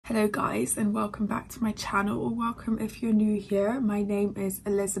Hello guys, and welcome back to my channel, or welcome if you're new here. My name is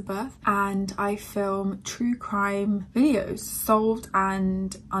Elizabeth and I film true crime videos, solved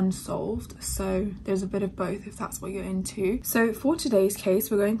and unsolved, so there's a bit of both if that's what you're into. So for today's case,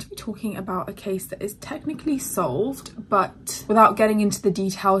 we're going to be talking about a case that is technically solved, but without getting into the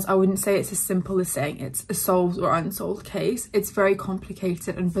details, I wouldn't say it's as simple as saying it's a solved or unsolved case. It's very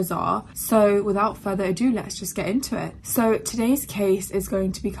complicated and bizarre. So without further ado, let's just get into it. So today's case is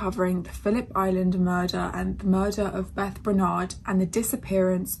going to be covering the PHILLIP Island murder and the murder of Beth Bernard and the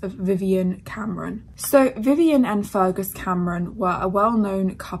disappearance of Vivienne Cameron. So Vivienne and Fergus Cameron were a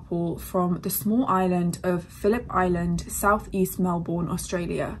well-known couple from the small island of PHILLIP Island, southeast Melbourne,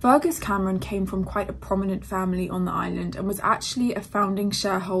 Australia. Fergus Cameron came from quite a prominent family on the island and was actually a founding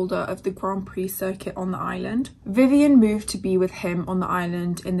shareholder of the Grand Prix circuit on the island. Vivienne moved to be with him on the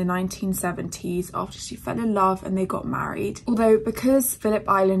island in the 1970s after she fell in love and they got married. Although because PHILLIP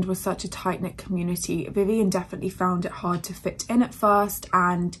Island was such a tight-knit community, Vivienne definitely found it hard to fit in at first,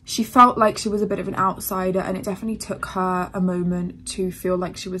 and she felt like she was a bit of an outsider, and it definitely took her a moment to feel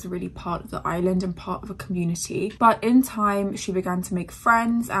like she was really part of the island and part of a community. But in time, she began to make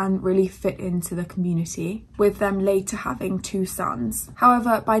friends and really fit into the community, with them later having 2 sons.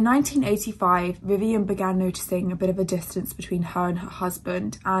 However, by 1985, Vivienne began noticing a bit of a distance between her and her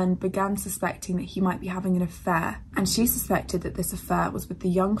husband and began suspecting that he might be having an affair. And she suspected that this affair was with the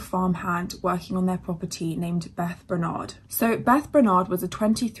young farmhand working on their property named Beth Bernard. So Beth Bernard was a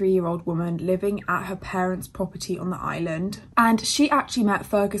 23-year-old woman living at her parents' property on the island, and she actually met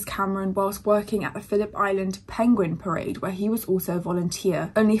Fergus Cameron whilst working at the PHILLIP Island Penguin Parade, where he was also a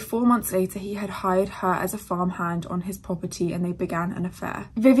volunteer. Only 4 months later, he had hired her as a farmhand on his property and they began an affair.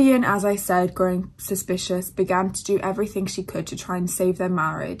 Vivienne, as I said, growing suspicious, began to do everything she could to try and save their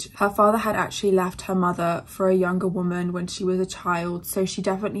marriage. Her father had actually left her mother for a younger woman when she was a child, so she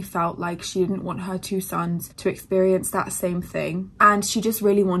definitely felt like she didn't want her 2 sons to experience that same thing, and she just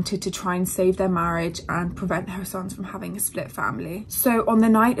really wanted to try and save their marriage and prevent her sons from having a split family. So on the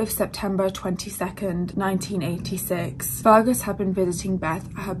night of September 22nd, 1986, Fergus had been visiting Beth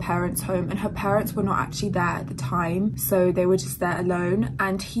at her parents' home, and her parents were not actually there at the time, so they were just there alone,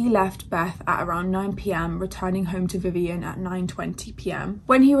 and he left Beth at around 9 p.m, returning home to Vivienne at 9:20 p.m.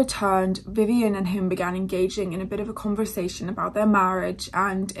 When he returned, Vivienne and him began engaging in a bit of a conversation about their marriage,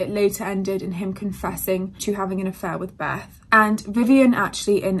 and it later ended in him confessing to having an affair with Beth. And Vivienne,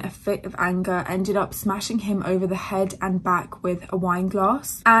 actually in a fit of anger, ended up smashing him over the head and back with a wine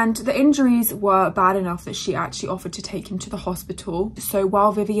glass. And the injuries were bad enough that she actually offered to take him to the hospital. So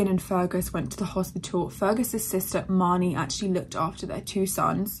while Vivienne and Fergus went to the hospital, Fergus's sister Marnie actually looked after their 2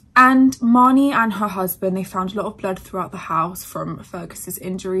 sons. And Marnie and her husband, they found a lot of blood throughout the house from Fergus's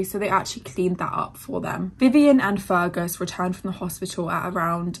injury, so they actually cleaned that up for them. Vivienne and Fergus returned from the hospital at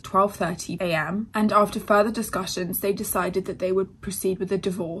around 12:30 a.m. and after further discussions, they decided that they would proceed with a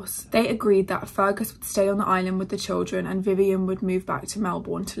divorce. They agreed that Fergus would stay on the island with the children and Vivienne would move back to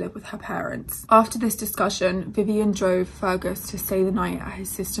Melbourne to live with her parents. After this discussion, Vivienne drove Fergus to stay the night at his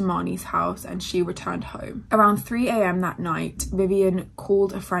sister Marnie's house and she returned home. Around 3 a.m. that night, Vivienne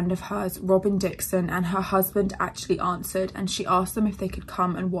called a friend of hers, Robin Dixon, and her husband actually answered, and she asked them if they could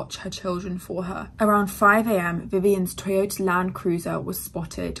come and watch her children for her. Around 5 a.m, Vivienne's Toyota Land Cruiser was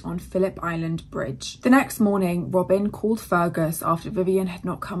spotted on PHILLIP Island Bridge. The next morning, Robin called Fergus after Vivienne had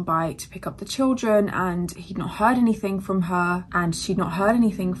not come by to pick up the children, and he'd not heard anything from her and she'd not heard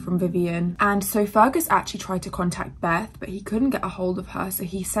anything from Vivienne. And so Fergus actually tried to contact Beth, but he couldn't get a hold of her, so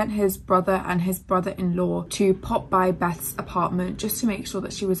he sent his brother and his brother-in-law to pop by Beth's apartment just to make sure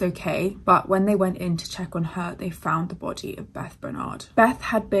that she was okay. But when they went in to check on her, they found the body of Beth Bernard. Beth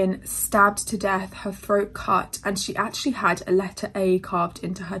had been stabbed to death, her throat cut, and she actually had a letter A carved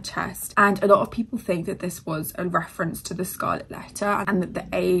into her chest. And a lot of people think that this was a reference to the Scarlet Letter and that the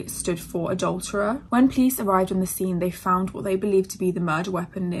A stood for adulterer. When police arrived on the scene, they found what they believed to be the murder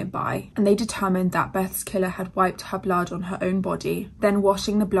weapon nearby, and they determined that Beth's killer had wiped her blood on her own body, then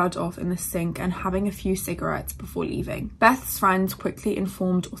washing the blood off in the sink and having a few cigarettes before leaving. Beth's friends quickly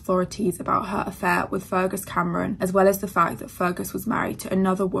informed authorities about her affair with Fergus Cameron, as well as the fact that Fergus was married to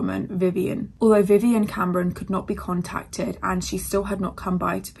another woman, Vivienne. Although Vivienne Cameron could not be contacted and she still had not come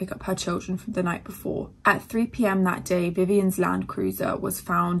by to pick up her children from the night before. At 3 p.m. that day, Vivienne's Land Cruiser was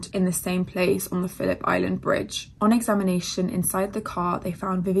found in the same place on the PHILLIP Island Bridge. On examination inside the car, they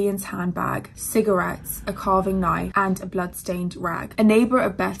found Vivienne's handbag, cigarettes, a carving knife, and a blood-stained rag. A neighbour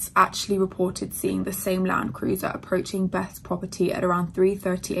of Beth's actually reported seeing the same Land Cruiser approaching Beth's property at around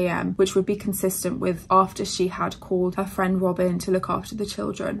 3:30 a.m, which would be consistent with after she had called her friend Robin to look after the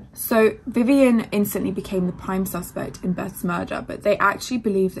children. So Vivienne instantly became the prime suspect in Beth's murder, but they actually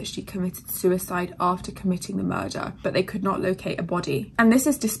believe that she committed suicide after committing the murder, but they could not locate a body. And this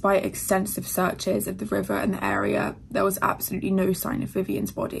is despite extensive searches of the river and the area. There was absolutely no sign of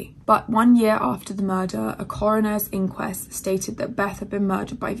Vivienne's body. But 1 year after the murder, a coroner's inquest stated that Beth had been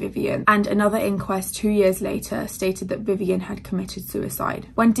murdered by Vivienne, and another inquest 2 years later stated that Vivienne had committed suicide.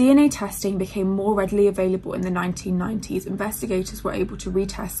 When DNA testing became more readily available in the 1990s, investigators were able to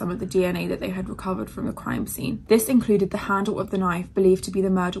retest some of the DNA that they had recovered from the crime scene. This included the handle of the knife believed to be the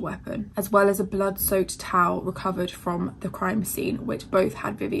murder weapon, as well as a blood-soaked towel recovered from the crime scene, which both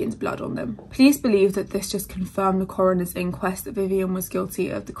had Vivienne's blood on them. Police believe that this just confirmed the coroner's inquest that Vivienne was guilty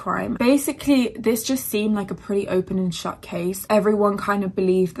of the crime. Basically, this just seemed like a pretty open and shut case. Everyone kind of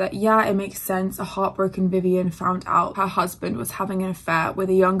believed that, yeah, it makes sense. A heartbroken Vivienne found out her husband was having an affair with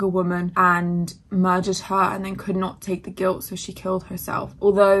a younger woman and murdered her, and then could not take the guilt, so she killed herself.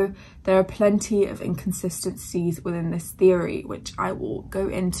 Although there are plenty of inconsistencies within this theory, which I will go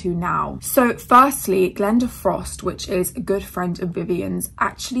into now. So firstly, Glenda Frost, which is a good friend of Vivienne's,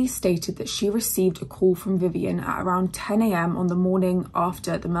 actually stated that she received a call from Vivienne at around 10 AM on the morning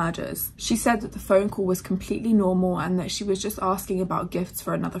after the murders. She said that the phone call was completely normal and that she was just asking about gifts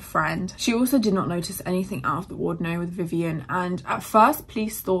for another friend. She also did not notice anything out of the ordinary with Vivienne, and at first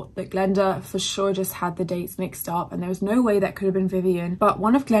police thought that Glenda for sure just had the dates mixed up and there was no way that could have been Vivienne. But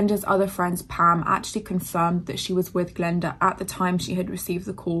one of Glenda's other friends, Pam, actually confirmed that she was with Glenda at the time she had received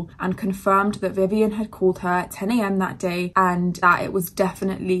the call, and confirmed that Vivienne had called her at 10 AM that day and that it was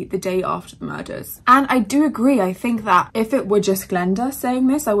definitely the day after the murders. And I do agree. I think that if it were just Glenda saying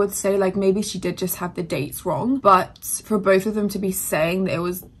this, I would say like maybe she did just have the dates wrong, but for both of them to be saying that it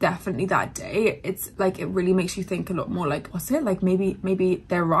was definitely that day, it's like it really makes you think a lot more like, was it? Like maybe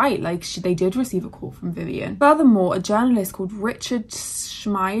they're right, like they did receive a call from Vivienne. Furthermore, a journalist called Richard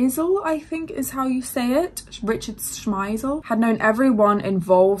Schmeisel, I think is how you say it, Richard Schmeisel, had known everyone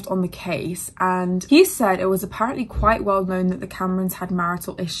involved on the case, and he said it was apparently quite well known that the Camerons had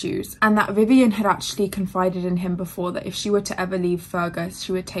marital issues, and that Vivienne had actually confided in him before that if she were to ever leave Fergus,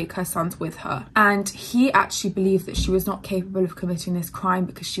 she would take her sons with her. And he actually believed that she was not capable of committing this crime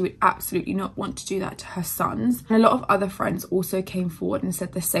because she would absolutely not want to do that to her sons. And a lot of other friends also came forward and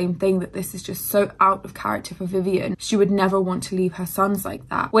said the same thing, that this is just so out of character for Vivienne. She would never want to leave her sons like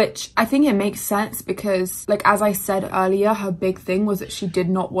that, which I think it makes sense because, like as I said earlier, her big thing was that she did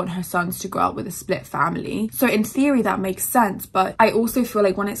not want her sons to grow up with a split family. So in theory that makes sense, but I also feel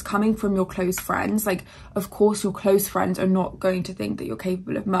like when it's coming from your close friends, like of course your close friends are not going to think that you're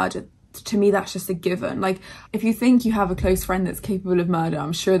capable of murder. To me, that's just a given. Like if you think you have a close friend that's capable of murder,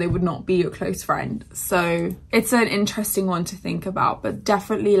 I'm sure they would not be your close friend. So it's an interesting one to think about, but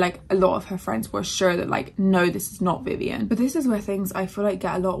definitely like a lot of her friends were sure that like, no, this is not Vivienne. But this is where things I feel like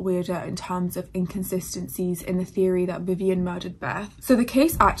get a lot weirder in terms of inconsistencies in the theory that Vivienne murdered Beth. So the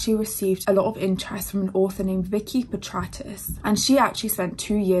case actually received a lot of interest from an author named Vicky Petratis, and she actually spent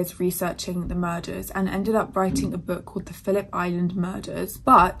 2 years researching the murders and ended up writing a book called the PHILLIP Island Murders.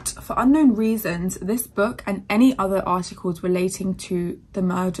 But for unknown reasons, this book and any other articles relating to the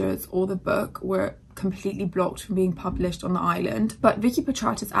murders or the book were completely blocked from being published on the island. But Vicky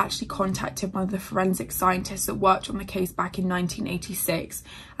Petratis actually contacted one of the forensic scientists that worked on the case back in 1986,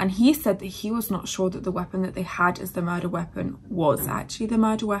 and he said that he was not sure that the weapon that they had as the murder weapon was actually the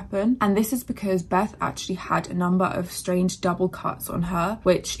murder weapon, and this is because Beth actually had a number of strange double cuts on her,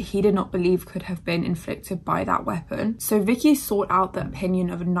 which he did not believe could have been inflicted by that weapon. So Vicky sought out the opinion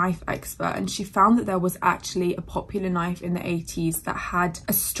of a knife expert, and she found that there was actually a popular knife in the 80s that had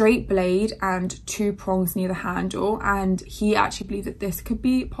a straight blade and 2 prongs near the handle, and he actually believed that this could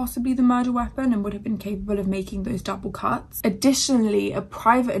be possibly the murder weapon and would have been capable of making those double cuts. Additionally, a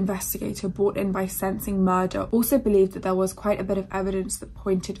private investigator brought in by Sensing Murder also believed that there was quite a bit of evidence that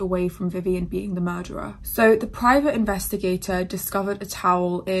pointed away from Vivienne being the murderer. So the private investigator discovered a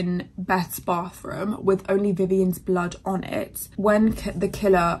towel in Beth's bathroom with only Vivienne's blood on it. When the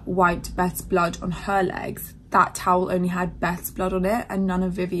killer wiped Beth's blood on her legs, that towel only had Beth's blood on it and none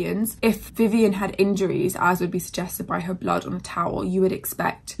of Vivienne's. If Vivienne had injuries, as would be suggested by her blood on a towel, you would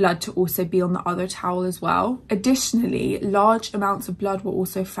expect blood to also be on the other towel as well. Additionally, large amounts of blood were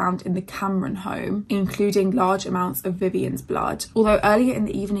also found in the Cameron home, including large amounts of Vivienne's blood. Although earlier in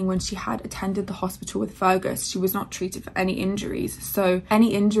the evening when she had attended the hospital with Fergus, she was not treated for any injuries. So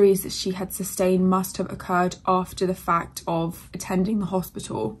any injuries that she had sustained must have occurred after the fact of attending the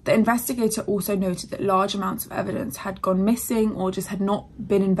hospital. The investigator also noted that large amounts amounts of evidence had gone missing or just had not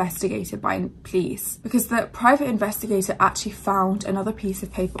been investigated by police, because the private investigator actually found another piece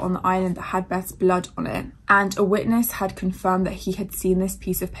of paper on the island that had Beth's blood on it, and a witness had confirmed that he had seen this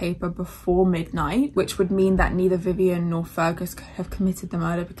piece of paper before midnight, which would mean that neither Vivienne nor Fergus could have committed the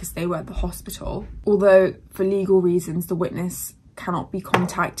murder because they were at the hospital. Although for legal reasons the witness cannot be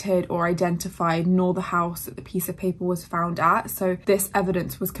contacted or identified, nor the house that the piece of paper was found at, so this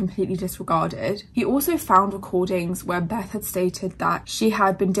evidence was completely disregarded. He also found recordings where Beth had stated that she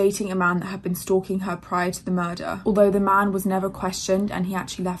had been dating a man that had been stalking her prior to the murder, although the man was never questioned and he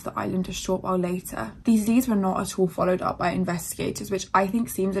actually left the island a short while later. These leads were not at all followed up by investigators, which I think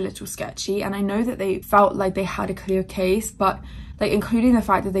seems a little sketchy, and I know that they felt like they had a clear case, but like including the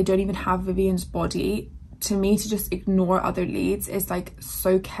fact that they don't even have Vivienne's body, to me, to just ignore other leads is like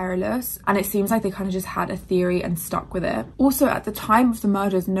so careless, and it seems like they kind of just had a theory and stuck with it. Also, at the time of the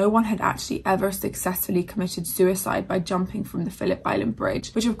murders, no one had actually ever successfully committed suicide by jumping from the PHILLIP Island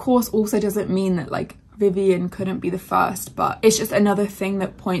Bridge, which of course also doesn't mean that like Vivienne couldn't be the first, but it's just another thing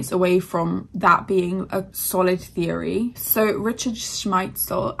that points away from that being a solid theory. So Richard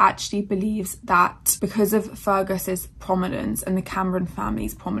Schmeitzel actually believes that because of Fergus's prominence and the Cameron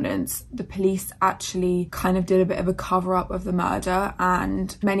family's prominence, the police actually kind of did a bit of a cover-up of the murder,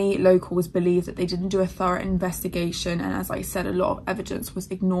 and many locals believe that they didn't do a thorough investigation, and as I said, a lot of evidence was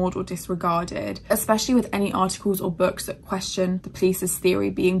ignored or disregarded, especially with any articles or books that question the police's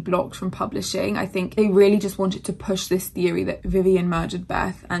theory being blocked from publishing. I think they really just wanted to push this theory that Vivienne murdered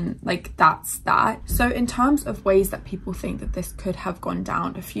Beth, and like that's that. So in terms of ways that people think that this could have gone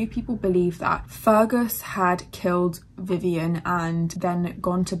down, a few people believe that Fergus had killed Vivienne and then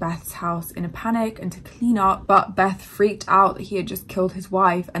gone to Beth's house in a panic and to clean up, but Beth freaked out that he had just killed his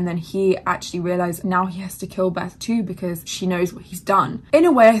wife, and then he actually realized now he has to kill Beth too because she knows what he's done. In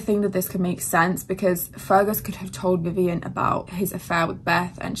a way, I think that this could make sense because Fergus could have told Vivienne about his affair with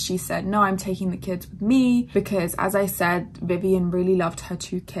Beth, and she said, no, I'm taking the kids with me, because as I said, Vivienne really loved her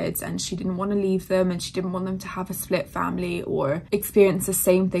 2 kids and she didn't want to leave them, and she didn't want them to have a split family or experience the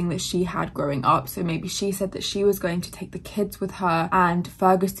same thing that she had growing up. So maybe she said that she was going to take the kids with her, and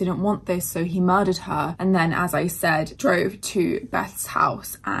Fergus didn't want this, so he murdered her, and then, as I said, drove to Beth's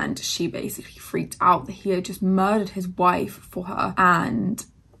house, and she basically freaked out that he had just murdered his wife for her, and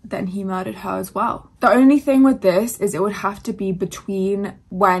then he murdered her as well. The only thing with this is it would have to be between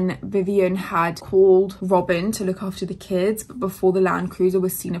when Vivienne had called Robin to look after the kids, but before the Land Cruiser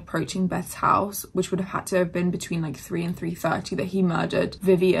was seen approaching Beth's house, which would have had to have been between like 3 and 3:30 that he murdered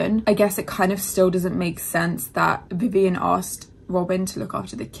Vivienne. I guess it kind of still doesn't make sense that Vivienne asked Robin to look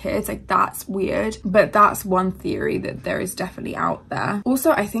after the kids. Like, that's weird, but that's one theory that there is definitely out there.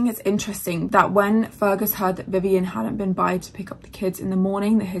 Also, I think it's interesting that when Fergus heard that Vivienne hadn't been by to pick up the kids in the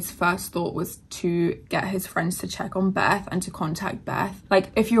morning, that his first thought was to get his friends to check on Beth and to contact Beth.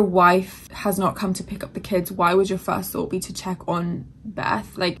 Like, if your wife has not come to pick up the kids, why would your first thought be to check on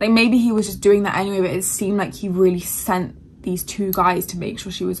Beth? Like maybe he was just doing that anyway, but it seemed like he really sent these 2 guys to make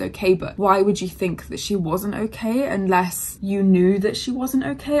sure she was okay. But why would you think that she wasn't okay unless you knew that she wasn't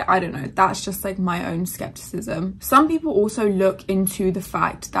okay? I don't know, that's just like my own skepticism. Some people also look into the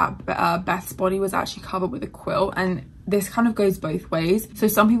fact that Beth's body was actually covered with a quilt, and this kind of goes both ways. So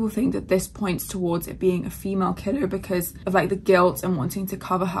some people think that this points towards it being a female killer because of like the guilt and wanting to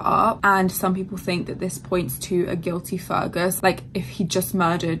cover her up, and some people think that this points to a guilty Fergus, like if he just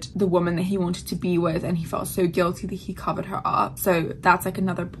murdered the woman that he wanted to be with and he felt so guilty that he covered her up. So that's like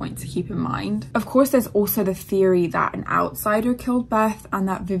another point to keep in mind. Of course, there's also the theory that an outsider killed Beth and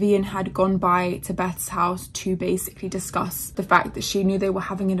that Vivienne had gone by to Beth's house to basically discuss the fact that she knew they were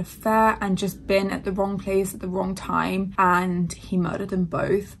having an affair and just been at the wrong place at the wrong time, and he murdered them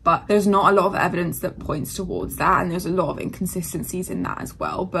both. But there's not a lot of evidence that points towards that, and there's a lot of inconsistencies in that as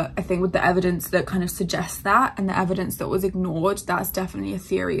well. But I think with the evidence that kind of suggests that and the evidence that was ignored, that's definitely a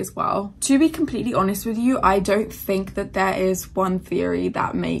theory as well. To be completely honest with you, I don't think that there is one theory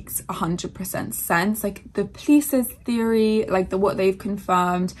that makes 100% sense. Like the police's theory, like what they've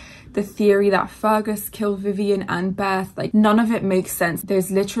confirmed, the theory that Fergus killed Vivienne and Beth, like none of it makes sense.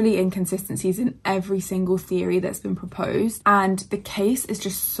 There's literally inconsistencies in every single theory that's been proposed, and the case is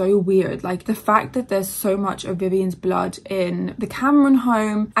just so weird. Like the fact that there's so much of Vivienne's blood in the Cameron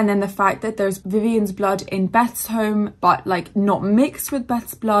home, and then the fact that there's Vivienne's blood in Beth's home but like not mixed with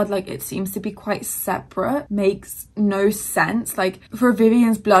Beth's blood, like it seems to be quite separate, makes no sense. Like for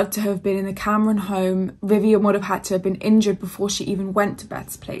Vivienne's blood to have been in the Cameron home, Vivienne would have had to have been injured before she even went to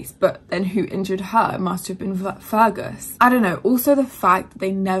Beth's place, but then who injured her? It must have been Fergus. I don't know. Also the fact that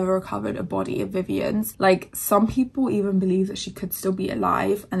they never recovered a body of Vivienne's, like some people people even believe that she could still be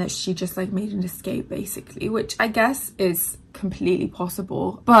alive and that she just like made an escape basically, which I guess is completely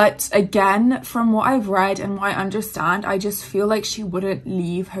possible. But again, from what I've read and what I understand, I just feel like she wouldn't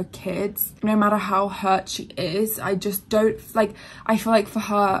leave her kids no matter how hurt she is. I just don't like, I feel like for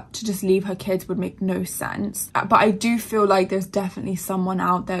her to just leave her kids would make no sense. But I do feel like there's definitely someone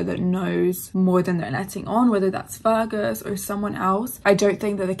out there that knows more than they're letting on, whether that's Fergus or someone else. I don't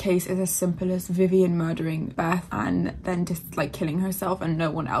think that the case is as simple as Vivienne murdering Beth and then just like killing herself and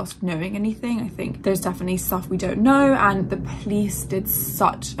no one else knowing anything. I think there's definitely stuff we don't know, and the police did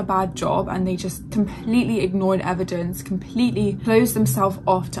such a bad job and they just completely ignored evidence, completely closed themselves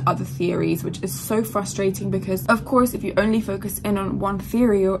off to other theories, which is so frustrating because of course if you only focus in on one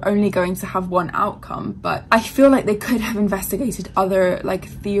theory you're only going to have one outcome. But I feel like they could have investigated other like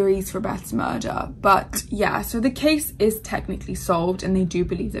theories for Beth's murder. But yeah, so the case is technically solved and they do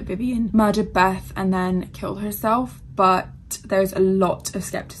believe that Vivienne murdered Beth and then killed herself, but there's a lot of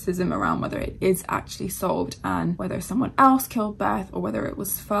skepticism around whether it is actually solved and whether someone else killed Beth or whether it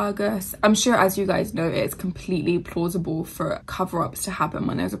was Fergus. I'm sure, as you guys know, it's completely plausible for cover-ups to happen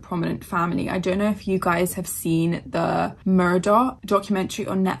when there's a prominent family. I don't know if you guys have seen the Murder documentary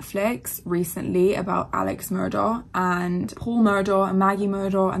on Netflix recently about Alex Murdaugh and Paul Murdaugh and Maggie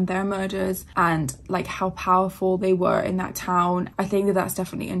Murdaugh and their murders and like how powerful they were in that town. I think that that's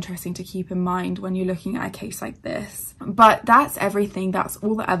definitely interesting to keep in mind when you're looking at a case like this. But that's everything, that's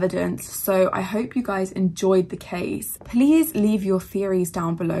all the evidence. So I hope you guys enjoyed the case. Please leave your theories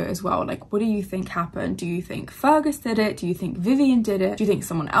down below as well. Like, what do you think happened? Do you think Fergus did it? Do you think Vivienne did it? Do you think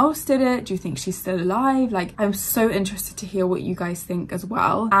someone else did it? Do you think she's still alive? Like, I'm so interested to hear what you guys think as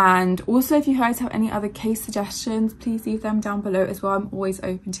well. And also, if you guys have any other case suggestions, please leave them down below as well. I'm always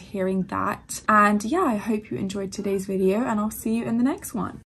open to hearing that. And yeah, I hope you enjoyed today's video and I'll see you in the next one.